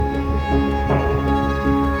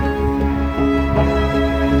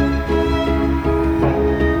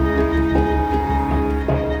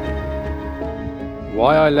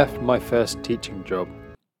Why I left my first teaching job.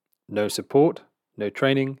 No support, no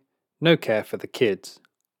training, no care for the kids.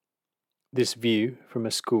 This view from a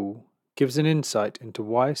school gives an insight into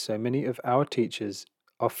why so many of our teachers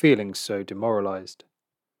are feeling so demoralized.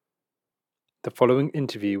 The following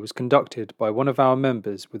interview was conducted by one of our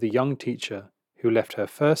members with a young teacher who left her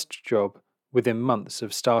first job within months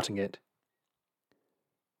of starting it.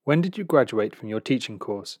 When did you graduate from your teaching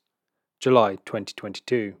course? July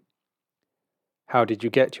 2022. How did you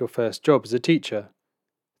get your first job as a teacher?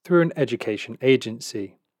 Through an education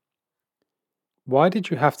agency. Why did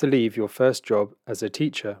you have to leave your first job as a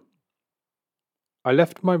teacher? I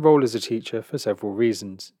left my role as a teacher for several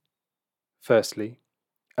reasons. Firstly,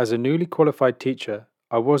 as a newly qualified teacher,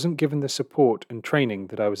 I wasn't given the support and training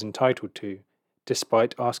that I was entitled to,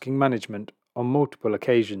 despite asking management on multiple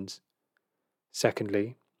occasions.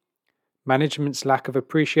 Secondly, management's lack of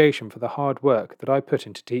appreciation for the hard work that I put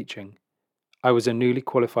into teaching. I was a newly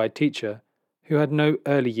qualified teacher who had no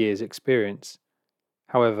early years experience.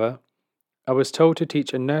 However, I was told to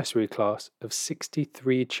teach a nursery class of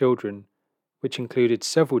 63 children, which included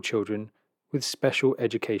several children with special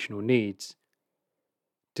educational needs.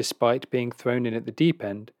 Despite being thrown in at the deep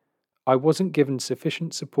end, I wasn't given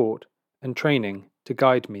sufficient support and training to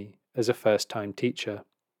guide me as a first-time teacher.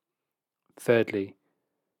 Thirdly,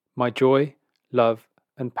 my joy, love,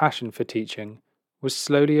 and passion for teaching was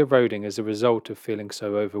slowly eroding as a result of feeling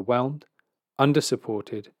so overwhelmed,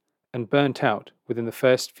 under-supported, and burnt out within the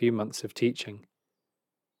first few months of teaching.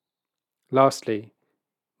 Lastly,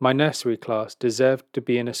 my nursery class deserved to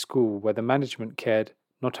be in a school where the management cared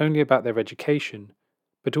not only about their education,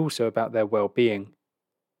 but also about their well-being.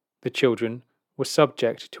 The children were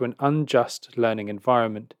subject to an unjust learning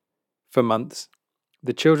environment. For months,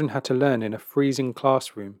 the children had to learn in a freezing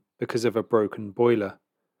classroom because of a broken boiler.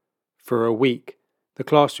 For a week, the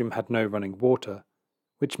classroom had no running water,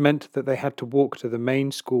 which meant that they had to walk to the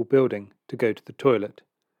main school building to go to the toilet,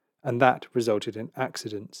 and that resulted in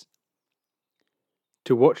accidents.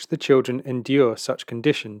 To watch the children endure such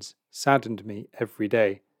conditions saddened me every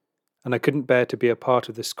day, and I couldn't bear to be a part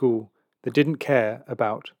of the school that didn't care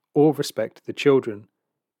about or respect the children.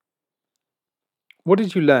 What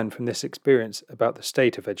did you learn from this experience about the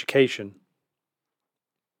state of education?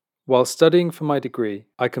 While studying for my degree,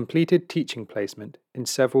 I completed teaching placement in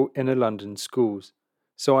several inner London schools,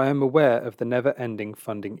 so I am aware of the never-ending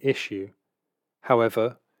funding issue.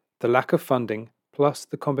 However, the lack of funding plus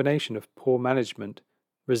the combination of poor management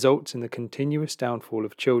results in the continuous downfall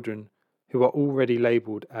of children who are already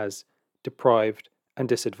labelled as deprived and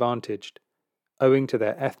disadvantaged, owing to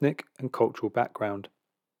their ethnic and cultural background.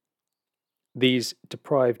 These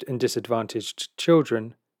deprived and disadvantaged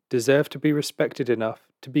children deserve to be respected enough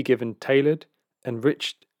to be given tailored,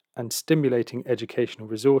 enriched, and stimulating educational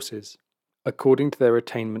resources, according to their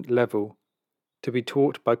attainment level, to be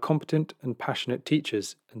taught by competent and passionate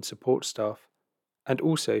teachers and support staff, and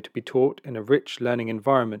also to be taught in a rich learning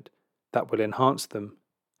environment that will enhance them.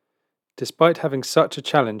 Despite having such a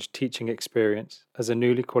challenged teaching experience as a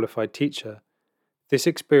newly qualified teacher, this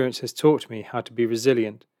experience has taught me how to be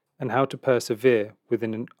resilient and how to persevere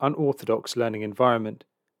within an unorthodox learning environment.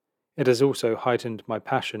 It has also heightened my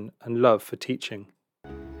passion and love for teaching.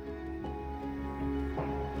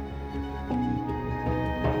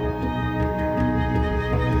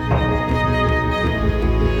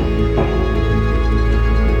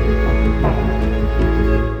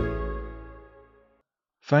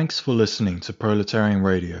 Thanks for listening to Proletarian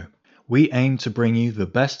Radio. We aim to bring you the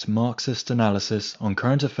best Marxist analysis on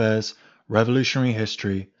current affairs, revolutionary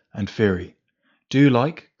history, and theory. Do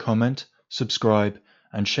like, comment, subscribe,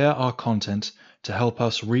 and share our content to help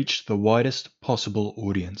us reach the widest possible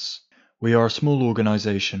audience. We are a small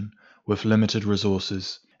organization with limited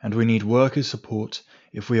resources, and we need worker support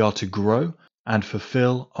if we are to grow and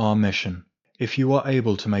fulfill our mission. If you are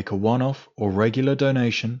able to make a one-off or regular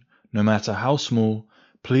donation, no matter how small,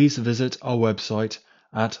 please visit our website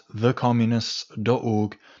at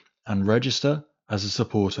thecommunists.org and register as a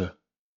supporter.